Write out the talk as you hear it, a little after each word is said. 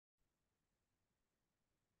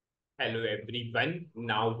Hello everyone.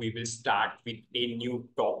 Now we will start with a new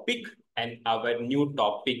topic, and our new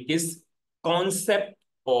topic is concept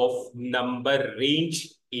of number range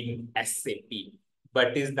in SAP.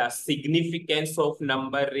 What is the significance of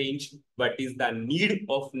number range? What is the need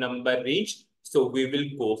of number range? So we will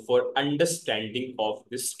go for understanding of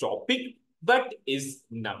this topic. What is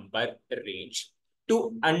number range?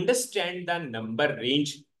 To understand the number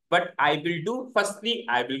range, what I will do, firstly,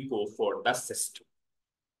 I will go for the system.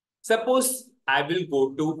 Suppose I will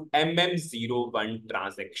go to MM01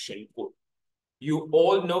 transaction code. You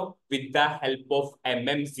all know with the help of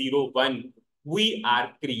MM01, we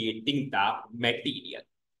are creating the material.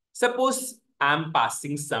 Suppose I'm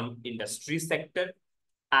passing some industry sector,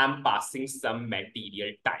 I'm passing some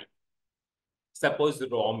material type. Suppose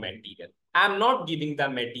raw material. I'm not giving the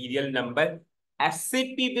material number.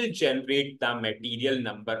 SAP will generate the material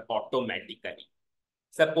number automatically.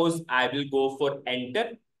 Suppose I will go for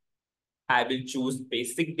enter. I will choose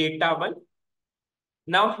basic data one.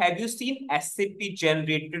 Now, have you seen SAP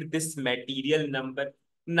generated this material number?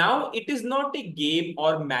 Now, it is not a game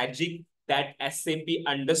or magic that SAP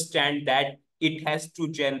understand that it has to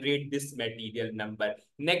generate this material number.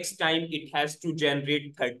 Next time, it has to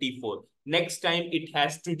generate 34. Next time, it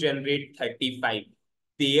has to generate 35.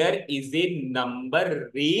 There is a number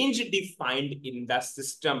range defined in the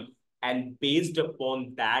system, and based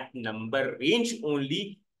upon that number range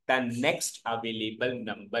only, the next available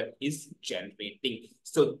number is generating.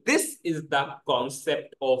 So this is the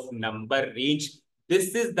concept of number range.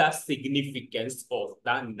 This is the significance of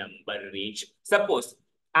the number range. Suppose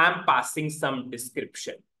I'm passing some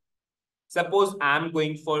description. Suppose I'm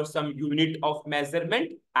going for some unit of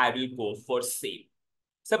measurement, I will go for same.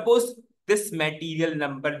 Suppose this material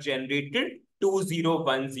number generated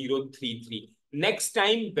 201033. Next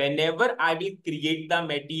time, whenever I will create the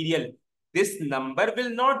material, this number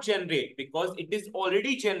will not generate because it is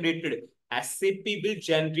already generated. SAP will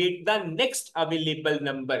generate the next available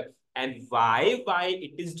number. And why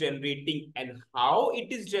it is generating and how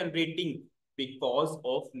it is generating? Because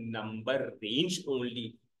of number range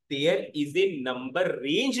only. There is a number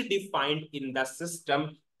range defined in the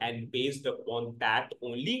system, and based upon that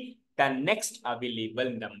only the next available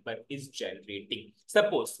number is generating.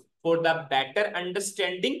 Suppose for the better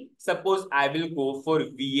understanding, suppose I will go for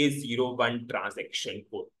VA01 transaction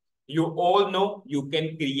code. You all know you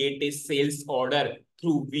can create a sales order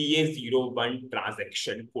through VA01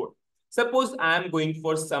 transaction code. Suppose I am going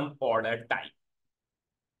for some order type.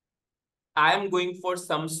 I am going for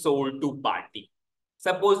some sold to party.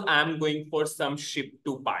 Suppose I am going for some ship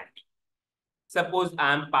to party. Suppose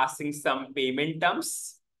I am passing some payment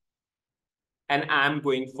terms and I am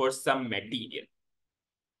going for some material.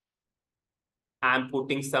 I am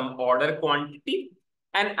putting some order quantity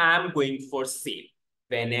and I am going for sale.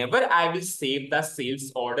 Whenever I will save the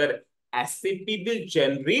sales order, SAP will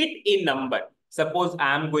generate a number. Suppose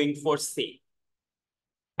I am going for sale.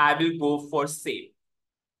 I will go for sale.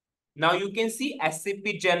 Now you can see SAP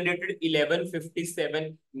generated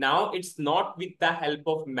 1157. Now it's not with the help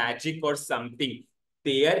of magic or something.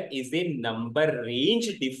 There is a number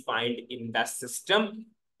range defined in the system.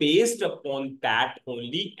 Based upon that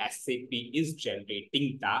only SAP is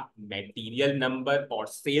generating the material number or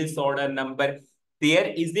sales order number. There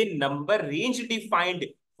is a number range defined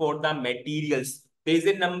for the materials. There is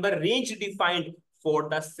a number range defined for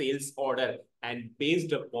the sales order, and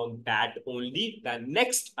based upon that only the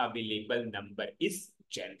next available number is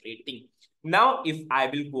generating. Now, if I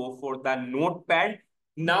will go for the notepad,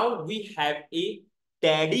 now we have a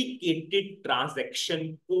dedicated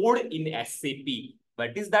transaction code in SAP.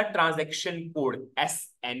 What is that transaction code?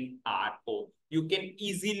 SNRO. You can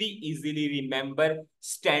easily remember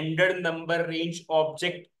standard number range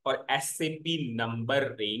object or SAP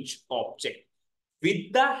number range object.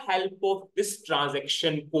 With the help of this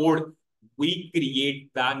transaction code, we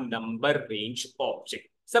create the number range object.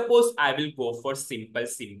 Suppose I will go for simple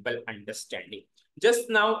understanding. Just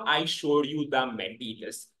now I showed you the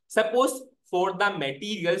materials. Suppose for the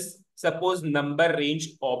materials, suppose number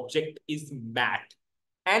range object is mat.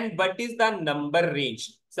 And what is the number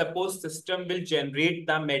range? Suppose system will generate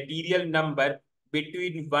the material number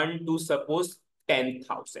between 1 to suppose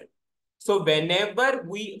 10,000. So whenever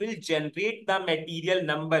we will generate the material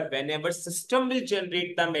number, whenever system will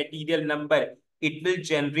generate the material number, it will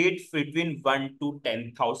generate between 1 to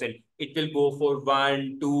 10,000. It will go for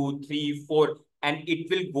 1, 2, 3, 4, and it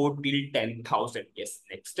will go till 10,000. Yes,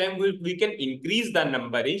 next time we can increase the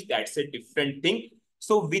number range. That's a different thing.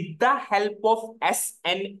 So with the help of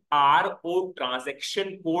SNRO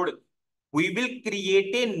transaction code, we will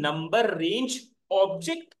create a number range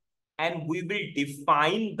object, and we will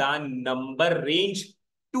define the number range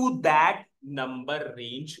to that number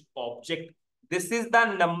range object. This is the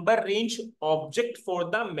number range object for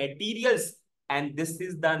the materials, and this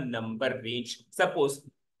is the number range. Suppose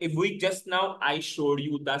if we just now I showed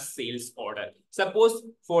you the sales order. Suppose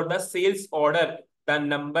for the sales order, the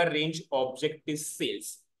number range object is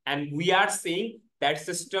sales. And we are saying that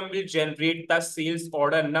system will generate the sales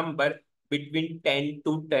order number between 10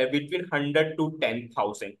 to between 100 to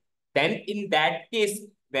 10,000. Then in that case,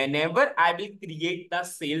 whenever I will create the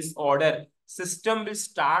sales order, system will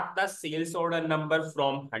start the sales order number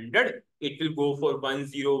from 100. It will go for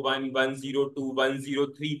 101, 102,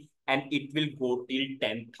 103, and it will go till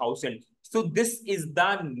 10,000. So this is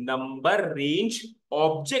the number range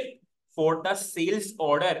object for the sales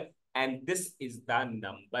order, and this is the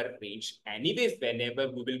number range. Anyways, whenever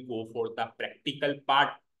we will go for the practical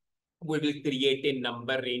part, we will create a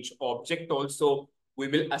number range object also. We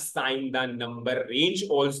will assign the number range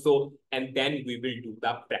also, and then we will do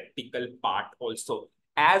the practical part also.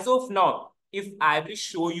 As of now, if I will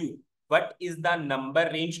show you what is the number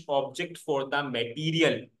range object for the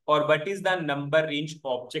material, or what is the number range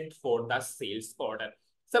object for the sales order.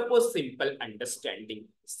 Suppose simple understanding.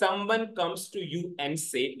 Someone comes to you and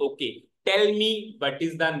say, okay, tell me what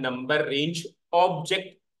is the number range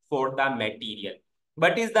object for the material.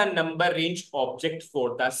 What is the number range object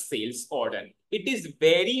for the sales order? It is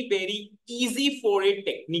very, very easy for a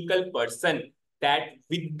technical person that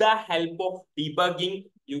with the help of debugging,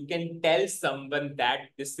 you can tell someone that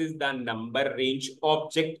this is the number range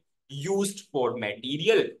object used for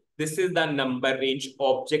material. This is the number range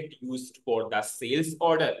object used for the sales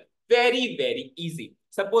order. Very, very easy.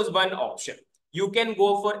 Suppose one option. You can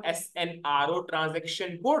go for SNRO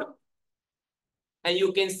transaction code, and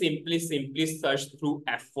you can simply search through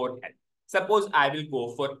F for help. Suppose I will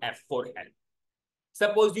go for F for help.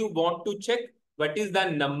 Suppose you want to check what is the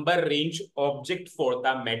number range object for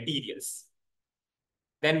the materials.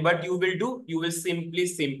 Then what you will do, you will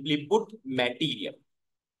simply put material.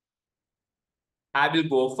 I will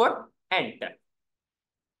go for enter.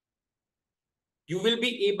 You will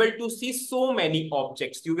be able to see so many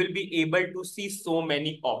objects. You will be able to see so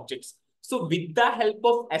many objects. So with the help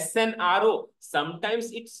of SNRO,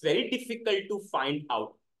 sometimes it's very difficult to find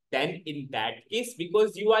out. Then in that case,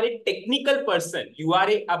 because you are a technical person, you are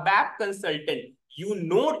a ABAP consultant, you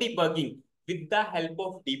know debugging. With the help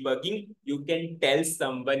of debugging, you can tell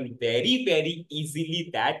someone very, very easily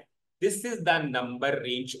that this is the number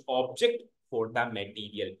range object for the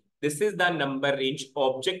material. This is the number range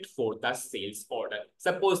object for the sales order.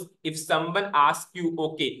 Suppose if someone asks you,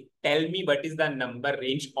 okay, tell me what is the number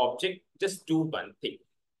range object, just do one thing.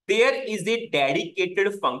 There is a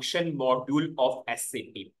dedicated function module of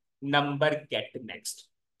SAP, number get next.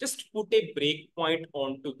 Just put a breakpoint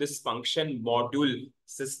onto this function module.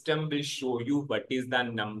 System will show you what is the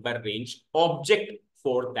number range object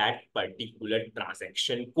for that particular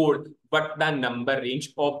transaction code, what the number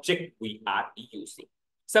range object we are using.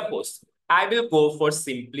 Suppose I will go for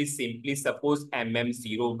simply suppose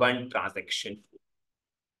MM01 transaction.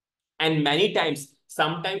 And many times,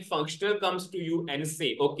 sometimes functional comes to you and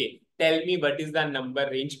say, okay, tell me what is the number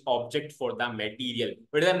range object for the material,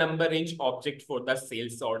 what is the number range object for the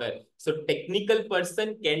sales order. So technical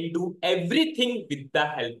person can do everything with the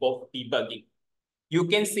help of debugging. You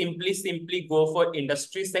can simply go for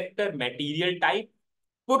industry sector, material type,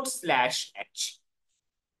 put /h.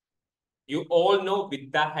 You all know with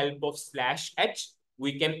the help of /h,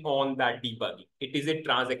 we can on the debugging. It is a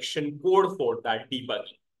transaction code for the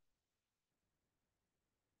debugging.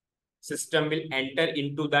 System will enter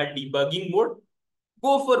into the debugging mode.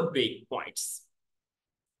 Go for breakpoints.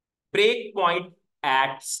 Breakpoint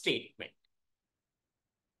at statement.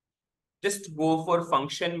 Just go for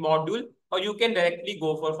function module, or you can directly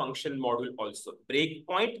go for function module also.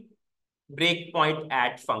 Breakpoint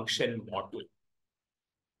at function module.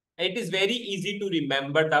 It is very easy to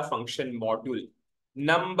remember the function module.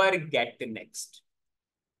 Number get next.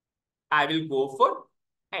 I will go for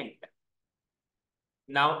enter.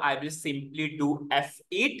 Now I will simply do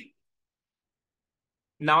F8.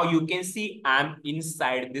 Now you can see I'm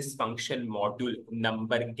inside this function module,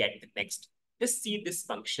 number get next. Just see this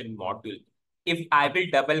function module. If I will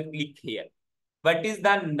double click here, what is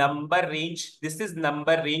the number range? This is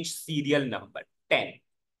number range serial number 10.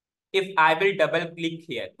 If I will double click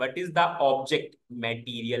here, what is the object?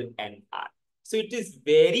 Material NR. So it is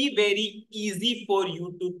very, very easy for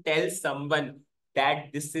you to tell someone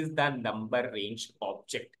that this is the number range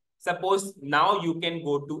object. Suppose now you can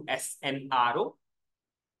go to SNRO.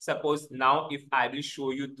 Suppose now if I will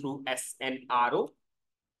show you through SNRO,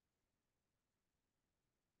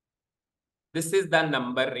 This is the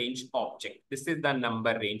number range object. This is the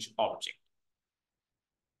number range object.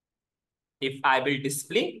 If I will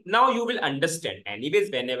display, now you will understand. Anyways,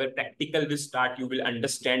 whenever practical will start, you will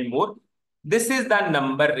understand more. This is the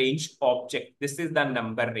number range object. This is the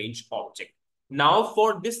number range object. Now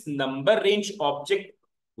for this number range object,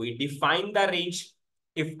 we define the range.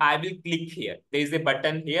 If I will click here, there is a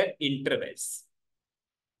button here, intervals.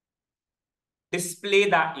 Display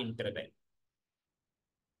the interval.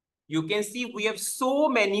 You can see we have so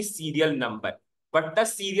many serial number, but the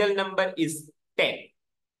serial number is 10.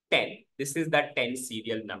 10. This is the 10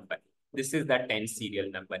 serial number. This is the 10 serial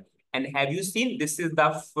number. And have you seen this is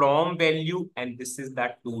the from value and this is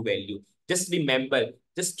the to value. Just remember,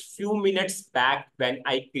 just few minutes back when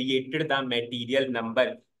I created the material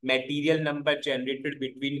number generated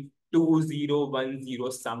between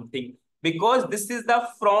 2010 something. Because this is the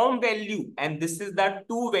from value and this is the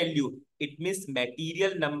to value. It means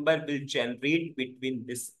material number will generate between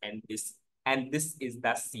this and this. And this is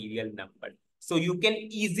the serial number. So you can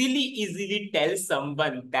easily tell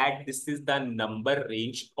someone that this is the number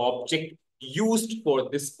range object used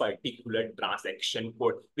for this particular transaction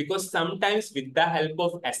code. Because sometimes with the help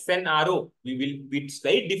of SNRO, it's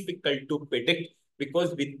very difficult to predict,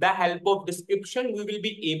 because with the help of description, we will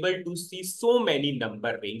be able to see so many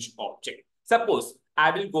number range objects. Suppose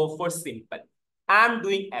I will go for simple. I'm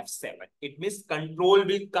doing F7. It means control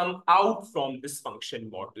will come out from this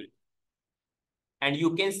function module. And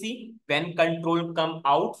you can see when control come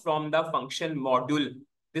out from the function module,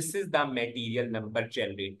 this is the material number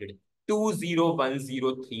generated,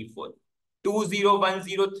 201034.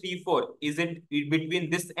 201034, is it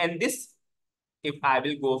between this and this? If I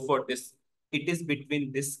will go for this, it is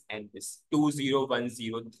between this and this,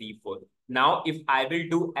 201034. Now, if I will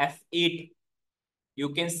do F8, you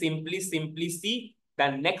can simply see the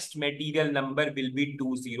next material number will be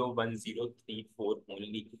 201034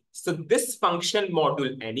 only. So this function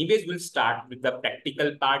module anyways will start with the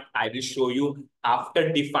practical part. I will show you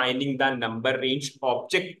after defining the number range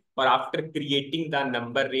object or after creating the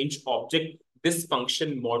number range object, this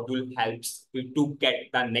function module helps you to get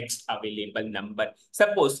the next available number.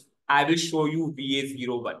 Suppose I will show you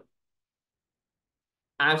VA01.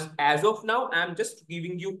 As of now, I'm just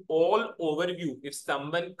giving you all overview. If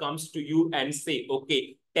someone comes to you and say,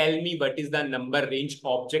 okay, tell me what is the number range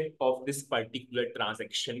object of this particular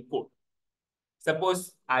transaction code.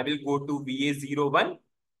 Suppose I will go to VA01.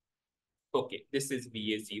 Okay, this is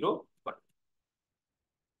VA01.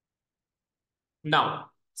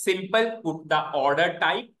 Now, simple, put the order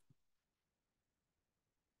type.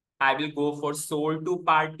 I will go for sold to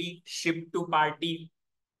party, shipped to party.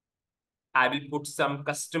 I will put some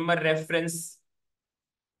customer reference.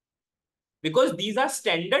 Because these are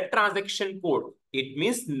standard transaction code. It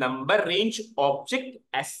means number range object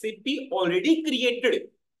SAP already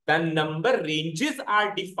created. The number ranges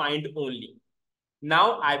are defined only.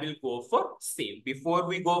 Now I will go for save. Before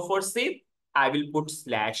we go for save, I will put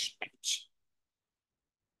 /h.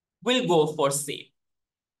 We'll go for save.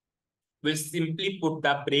 We'll simply put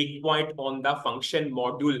the breakpoint on the function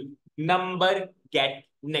module number get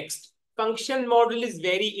next. Function module is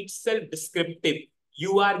very itself descriptive.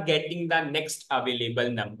 You are getting the next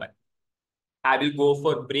available number. I will go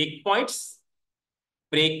for breakpoints.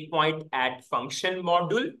 Breakpoint at function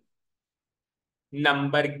module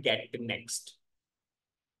number get next.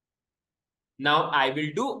 Now I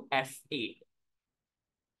will do F8.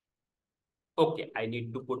 Okay, I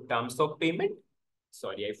need to put terms of payment.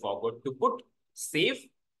 Sorry, I forgot to put save.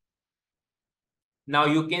 Now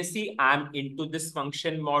you can see I'm into this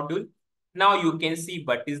function module. Now you can see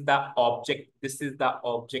what is the object. This is the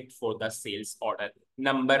object for the sales order.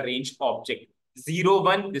 Number range object.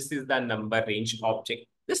 01, this is the number range object.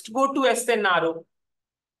 Just go to SNRO.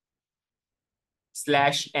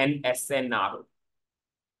 /n SNRO.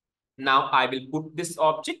 Now I will put this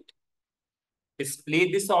object.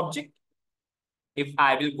 Display this object. If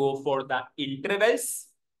I will go for the intervals,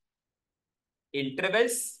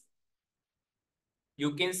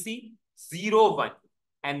 you can see 0, 1.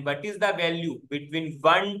 And what is the value? Between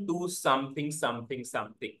 1 to something.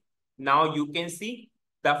 Now you can see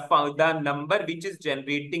the number which is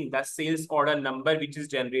generating, the sales order number which is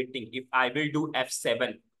generating. If I will do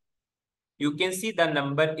F7, you can see the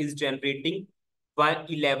number is generating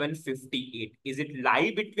 1158. Is it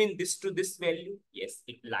lie between this to this value? Yes,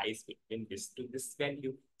 it lies between this to this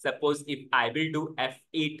value. Suppose if I will do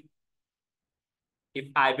F8,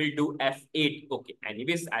 okay,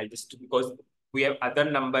 anyways, I'll just, because we have other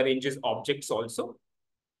number ranges objects also.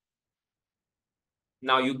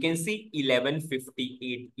 Now you can see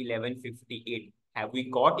 1158. Have we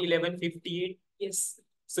got 1158? Yes.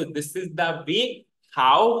 So this is the way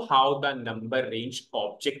how the number range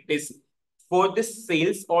object is. For this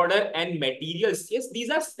sales order and materials, yes, these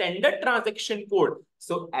are standard transaction code.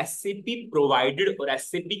 So SAP provided or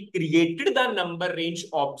SAP created the number range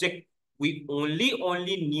object. We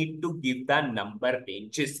only need to give the number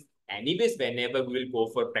ranges. Anyways, whenever we will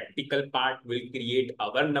go for practical part, we'll create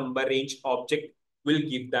our number range object, we'll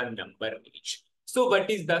give the number range. So what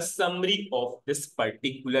is the summary of this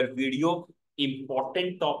particular video?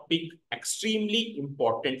 Important topic, extremely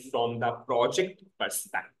important from the project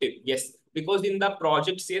perspective. Yes, because in the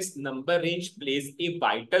projects, yes, number range plays a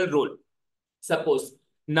vital role. Suppose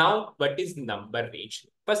now what is number range?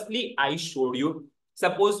 Firstly, I showed you,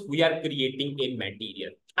 suppose we are creating a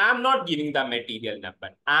material. I'm not giving the material number.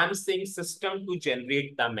 I'm saying system to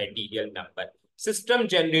generate the material number. System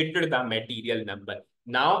generated the material number.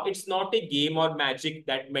 Now it's not a game or magic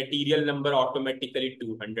that material number automatically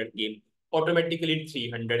 200 came, automatically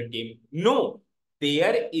 300 came. No,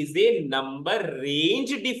 there is a number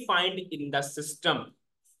range defined in the system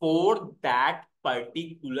for that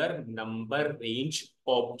particular number range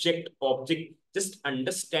object. Just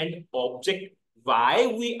understand object. Why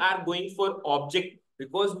we are going for object?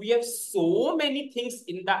 Because we have so many things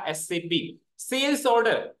in the SAP. Sales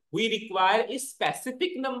order, we require a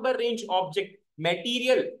specific number range object.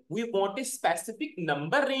 Material, we want a specific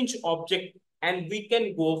number range object, and we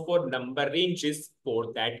can go for number ranges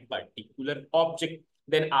for that particular object.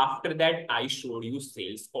 Then after that, I showed you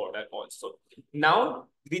sales order also. Now,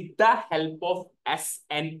 with the help of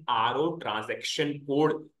SNRO transaction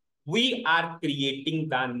code, we are creating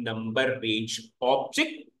the number range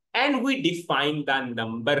object, and we define the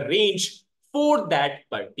number range for that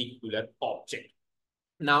particular object.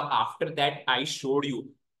 Now, after that, I showed you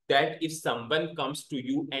that if someone comes to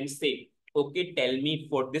you and say, okay, tell me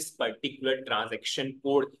for this particular transaction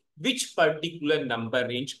code, which particular number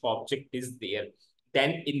range object is there,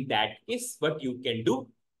 then in that case, what you can do,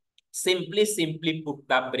 simply put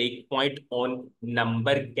the breakpoint on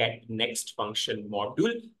number get next function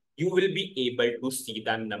module. You will be able to see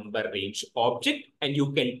the number range object, and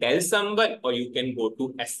you can tell someone, or you can go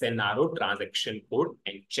to SNRO transaction code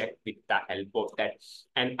and check with the help of that.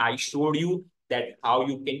 And I showed you that how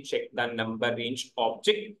you can check the number range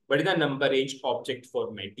object. What is the number range object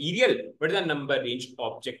for material? What is the number range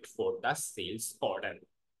object for the sales order?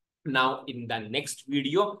 Now, in the next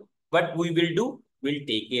video, what we will do, we'll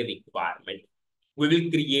take a requirement. We will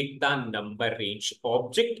create the number range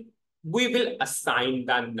object. We will assign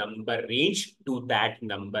the number range to that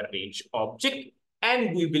number range object,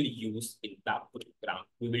 and we will use in the program.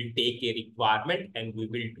 We will take a requirement and we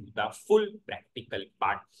will do the full practical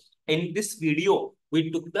part. In this video, we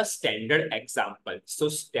took the standard example. So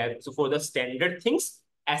for the standard things,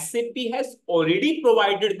 SAP has already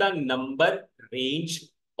provided the number range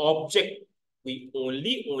object. We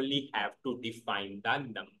only have to define the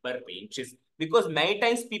number ranges, because many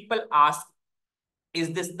times people ask,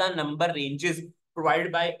 is this the number ranges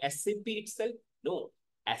provided by SAP itself? No,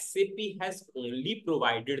 SAP has only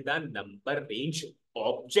provided the number range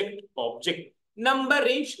object. Number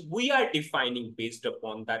range we are defining based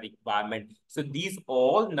upon the requirement. So these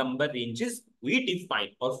all number ranges we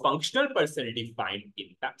define, or functional person defined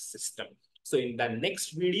in the system. So in the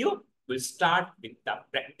next video, we'll start with the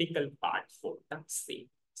practical part for the same.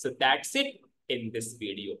 So that's it in this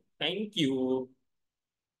video. Thank you.